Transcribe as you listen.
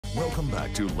Welcome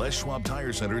back to Les Schwab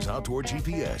Tire Center's Outdoor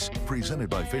GPS, presented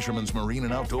by Fisherman's Marine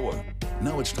and Outdoor.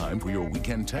 Now it's time for your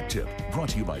weekend tech tip, brought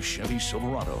to you by Chevy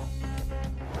Silverado.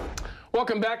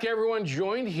 Welcome back, everyone.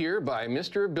 Joined here by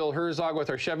Mr. Bill Herzog with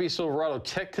our Chevy Silverado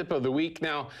tech tip of the week.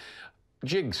 Now,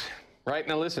 jigs. Right?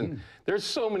 Now listen, there's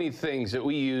so many things that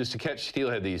we use to catch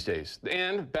steelhead these days.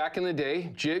 And back in the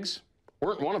day, jigs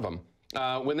weren't one of them.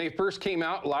 When they first came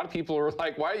out, a lot of people were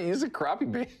like, why use a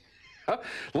crappie bait?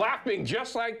 Laughing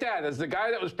just like that as the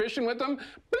guy that was fishing with them,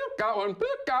 boop, got one,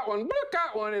 boop, got one, boop,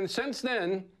 got one. And since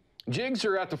then, jigs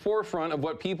are at the forefront of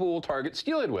what people will target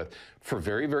steelhead with for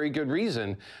very, very good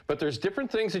reason. But there's different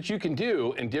things that you can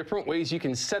do and different ways you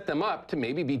can set them up to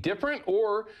maybe be different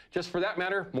or, just for that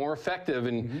matter, more effective.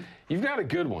 And you've got a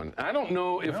good one. I don't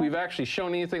know if we've actually shown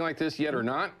anything like this yet or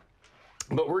not,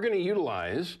 but we're going to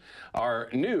utilize our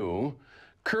new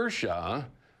Kershaw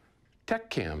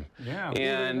Tech Cam. Yeah.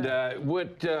 And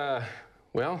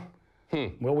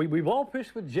Well, we've all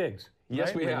fished with jigs. Yes,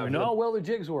 right? we have. We know how well the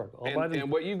jigs work. And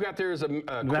what you've got there is a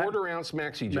quarter-ounce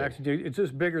maxi jig. Maxi jig. It's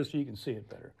just bigger so you can see it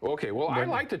better. Okay, well, I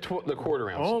like the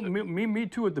quarter-ounce. Oh, me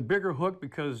too with the bigger hook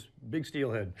because big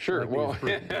steelhead. Sure, well,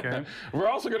 okay. We're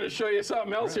also going to show you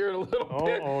something else here in a little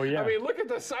bit. Oh, yeah. I mean, look at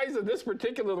the size of this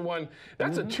particular one.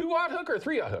 That's a 2-aught hook or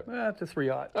 3-aught hook? That's a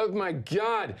 3-aught. Oh, my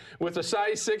God. With a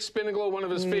size 6 Spinnagle, one of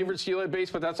his favorite steelhead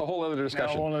baits, but that's a whole other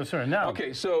discussion. Now,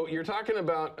 okay, so you're talking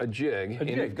about a jig. A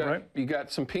jig, right? You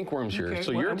got some pink worms here. Okay,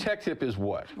 So your tech tip is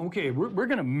what? Okay, we're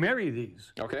going to marry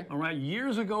these. Okay. All right,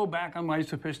 years ago back on I used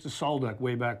to fish the Salduck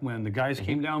way back when. The guys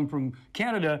came down from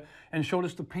Canada and showed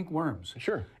us the pink worms.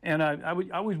 Sure. And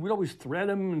we'd always thread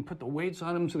them and put the weights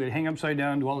on them so they'd hang upside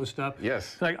down and do all this stuff.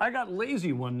 Yes. So I got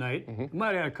lazy one night.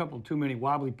 Might have had a couple too many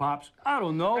wobbly pops. I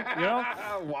don't know, you know.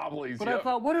 Wobblies, But I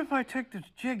thought, what if I take this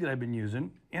jig that I've been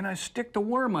using and I stick the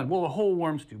worm on? Well, the whole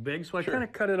worm's too big, so I kind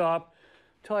of cut it off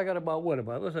until I got about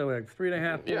let's say like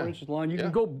 3.5, 4 inches long. You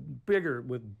can go bigger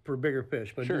for bigger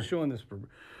fish, but just showing this for.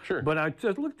 Sure. But I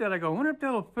just looked at it, I go, I wonder if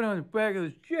that'll fit on the back of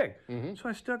this jig. So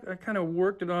I kind of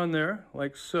worked it on there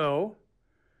like so,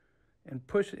 and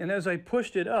pushed. And as I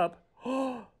pushed it up,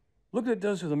 look what it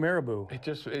does to the marabou.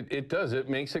 It does. It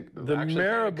makes it The actually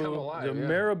marabou, come alive. the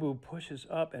marabou pushes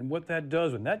up, and what that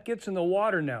does when that gets in the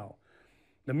water now.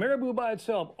 The marabou by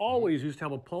itself always used to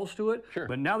have a pulse to it,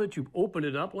 but now that you've opened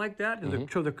it up like that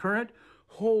to the current,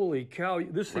 holy cow,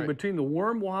 this thing between the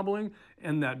worm wobbling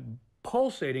and that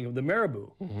pulsating of the marabou,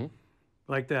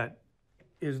 like that,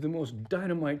 is the most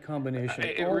dynamite combination.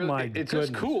 It's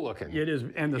just cool looking. It is,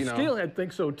 and the steelhead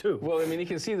thinks so too. Well, I mean, you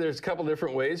can see there's a couple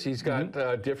different ways. He's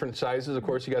got different sizes. Of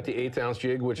course, you got the 1/8-ounce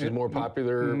jig, which is more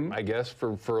popular, I guess,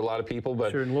 for a lot of people.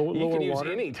 But you can use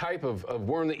any type of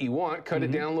worm that you want, cut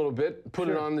it down a little bit, put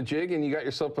it on the jig, and you got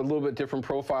yourself a little bit different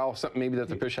profile, something maybe that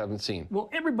the fish haven't seen. Well,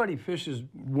 everybody fishes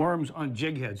worms on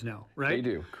jig heads now, right? They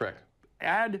do, correct.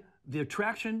 Add the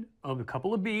attraction of a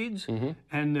couple of beads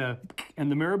and the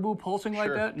marabou pulsing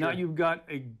like that. Now you've got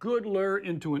a good lure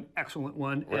into an excellent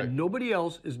one, and nobody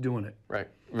else is doing it. Right.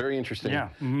 Very interesting. Yeah.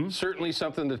 Certainly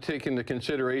something to take into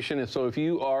consideration. And so if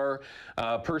you are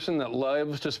a person that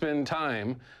loves to spend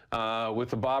time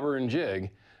with the bobber and jig,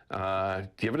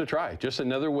 give it a try. Just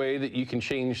another way that you can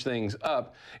change things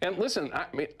up. And listen,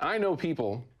 I know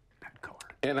people,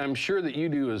 and I'm sure that you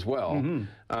do as well,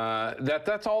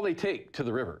 that's all they take to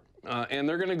the river. And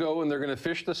they're going to go and they're going to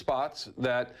fish the spots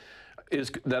that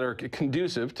are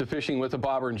conducive to fishing with a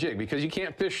bobber and jig, because you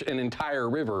can't fish an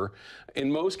entire river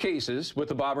in most cases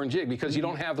with a bobber and jig because you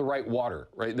don't have the right water,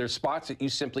 right? There's spots that you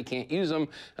simply can't use them.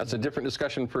 That's a different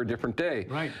discussion for a different day.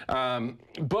 Right.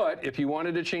 But if you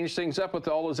wanted to change things up with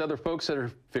all those other folks that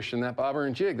are fishing that bobber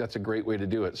and jig, that's a great way to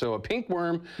do it. So a pink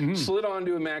worm slid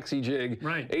onto a maxi jig,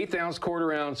 1/8-ounce,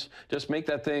 1/4-ounce, just make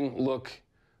that thing look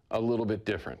a little bit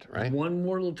different, right? One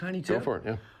more little tiny tip. Go for it,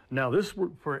 yeah. Now this,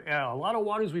 for a lot of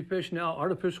waters we fish now,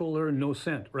 artificial lure, no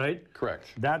scent, right? Correct.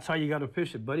 That's how you got to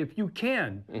fish it. But if you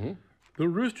can, the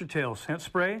rooster tail scent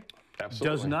spray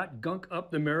does not gunk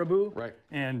up the marabou. Right.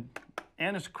 And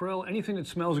anise, krill, anything that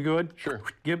smells good,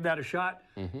 give that a shot,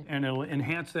 and it'll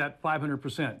enhance that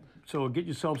 500%. So get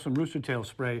yourself some rooster tail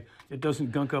spray. It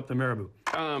doesn't gunk up the marabou.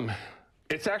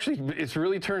 It's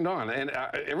really turned on. And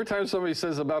every time somebody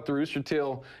says about the rooster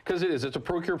tail, because it's a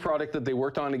Procure product that they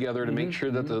worked on together to make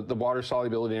sure that the water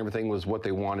solubility and everything was what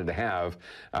they wanted to have.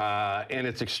 And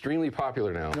it's extremely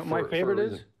popular now. You know what my favorite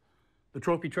is? The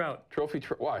trophy trout.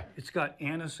 Why? It's got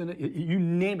anise in it. You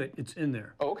name it, it's in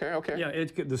there. Oh, okay, okay. Yeah,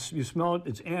 you smell it.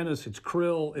 It's anise, it's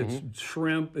krill, it's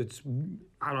shrimp, it's,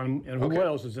 I don't know what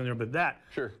else is in there, but that.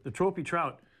 Sure. The trophy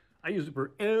trout. I use it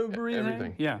for everything.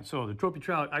 Everything. Yeah, so the trophy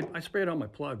trout, I spray it on my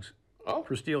plugs. Oh.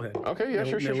 For steelhead. Okay, yeah,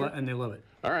 sure. And they love it.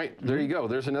 All right, there you go.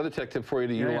 There's another tech tip for you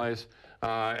to utilize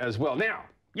as well. Now,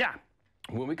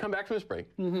 when we come back from this break,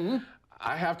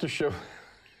 I have to show.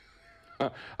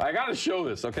 I got to show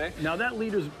this, okay? Now that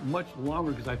leader's much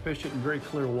longer because I fished it in very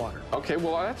clear water. Okay,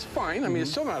 well that's fine. I mean, it's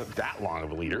still not that long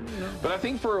of a leader, but I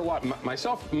think for a lot,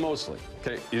 myself mostly,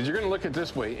 okay, is you're going to look at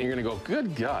this way and you're going to go,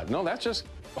 good God, no, that's just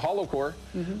hollow core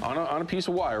on a piece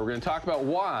of wire. We're going to talk about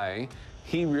why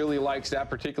he really likes that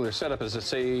particular setup as,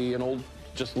 say, an old,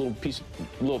 just a little piece,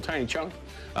 little tiny chunk,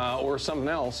 or something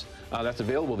else that's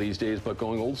available these days, but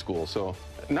going old school. So.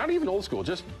 Not even old school,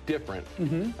 just different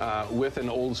with an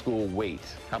old school weight.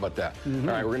 How about that? All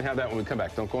right, we're going to have that when we come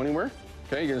back. Don't go anywhere.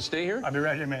 Okay, you're going to stay here? I'll be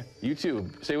right here, man. You too.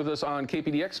 Stay with us on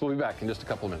KPDX. We'll be back in just a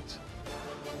couple of minutes.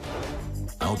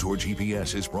 Outdoor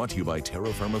GPS is brought to you by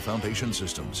Terra Firma Foundation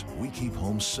Systems. We keep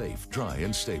homes safe, dry,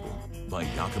 and stable. By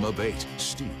Yakima Bait,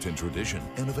 steeped in tradition,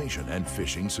 innovation, and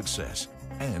fishing success.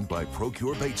 And by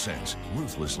Procure Bait Sense,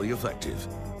 ruthlessly effective.